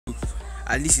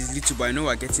At least it's little, but I know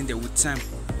we're getting there with time.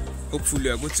 Hopefully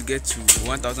we're going to get to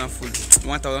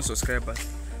 1,000 subscribers.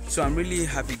 So I'm really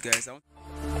happy, guys.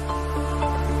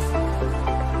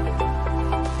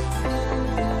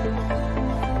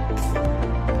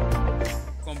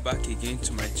 Come back again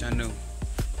to my channel.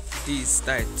 This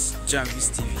is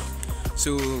Jamvis TV.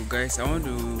 So guys, I want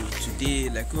to today,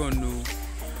 like you all know,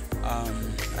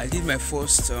 I did my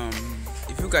first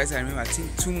if you guys remember, I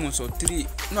think 2 months or 3,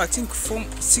 no, I think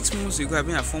 6 months ago, I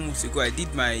mean 4 months ago, I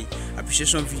did my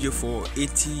appreciation video for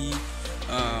 80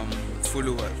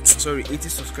 80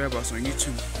 subscribers on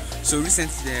YouTube. So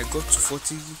recently I got to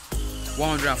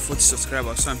 140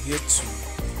 subscribers. So I'm here to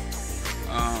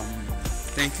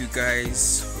thank you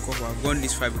guys, because I've gone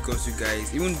this far because you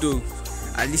guys, even though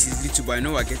at least it's little, but I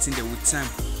know we're getting there with time.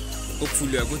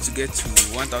 Hopefully we're going to get to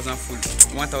 1,000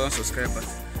 subscribers.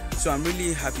 So I'm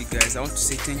really happy, guys. I want to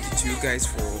say thank you to you guys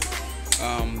for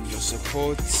your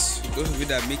support. Those of you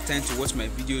that make time to watch my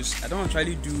videos. I don't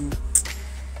actually do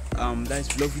that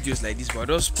vlog videos like this, but I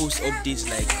just post updates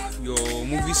like your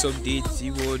movies updates,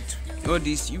 all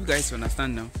this. You guys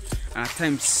understand now. And at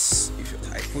times, if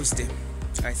I post them,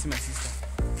 I see my sister.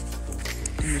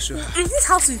 Let me show her. Is this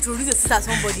how to introduce your sister to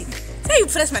somebody? Say you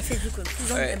press my Facebook. Please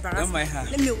don't embarrass don't mind me. her.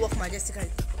 Let me walk majestically.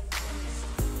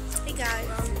 Hey guys.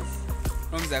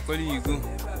 Moms are calling you, go.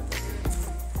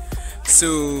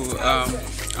 So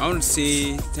I want to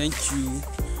say thank you.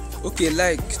 Okay,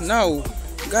 like now,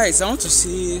 guys, I want to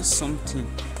say something.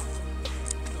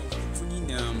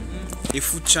 Opening a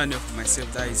food channel for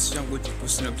myself. That is, I'm going to be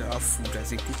posting up our food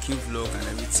as a cooking vlog and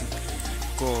everything.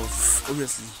 Because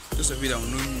obviously, those of you that will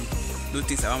know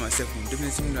things about myself will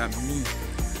definitely know me.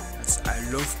 As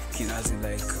I love cooking, as in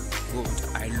like God,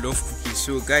 I love cooking.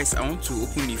 So guys, I want to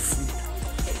open a food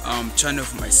channel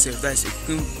for myself.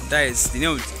 That is the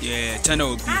name of the channel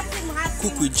will be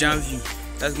Cook with Janvi.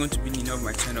 That's going to be the name of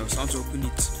my channel. So I want to open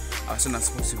it as soon as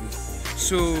possible.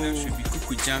 So it should be Cook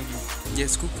with Janvi.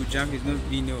 Yes, Cook with Janvi is going to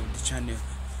be the name of the channel.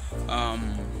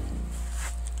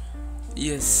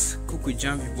 Yes, Cook with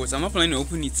Janvi. But I'm not planning to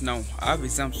open it now. I have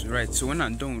exams to write. So when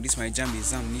I'm done with this my JAMB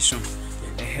examination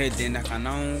ahead, then I can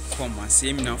now come and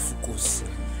say me now focus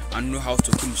and know how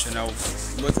to open the channel.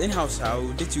 But anyhow, so I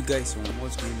will date you guys on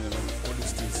what's going on, all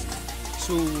these things.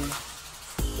 So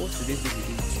what's today's day?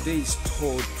 Today is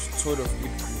 3rd of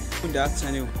April. Open that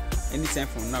channel anytime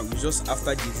from now. It's just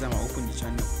after the exam I open the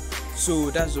channel. So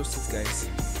that's just it, guys.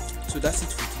 So that's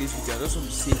it for today's video. I just want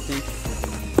to say thank you for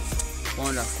the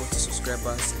 140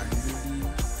 subscribers. I'm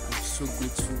so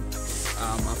grateful.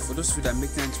 And for those of you that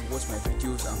make time to watch my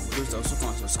videos, and for those that also come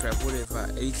and subscribe, whatever,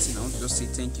 anything, I want to just say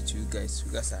thank you to you guys.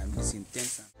 You guys are amazing.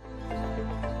 Thanks.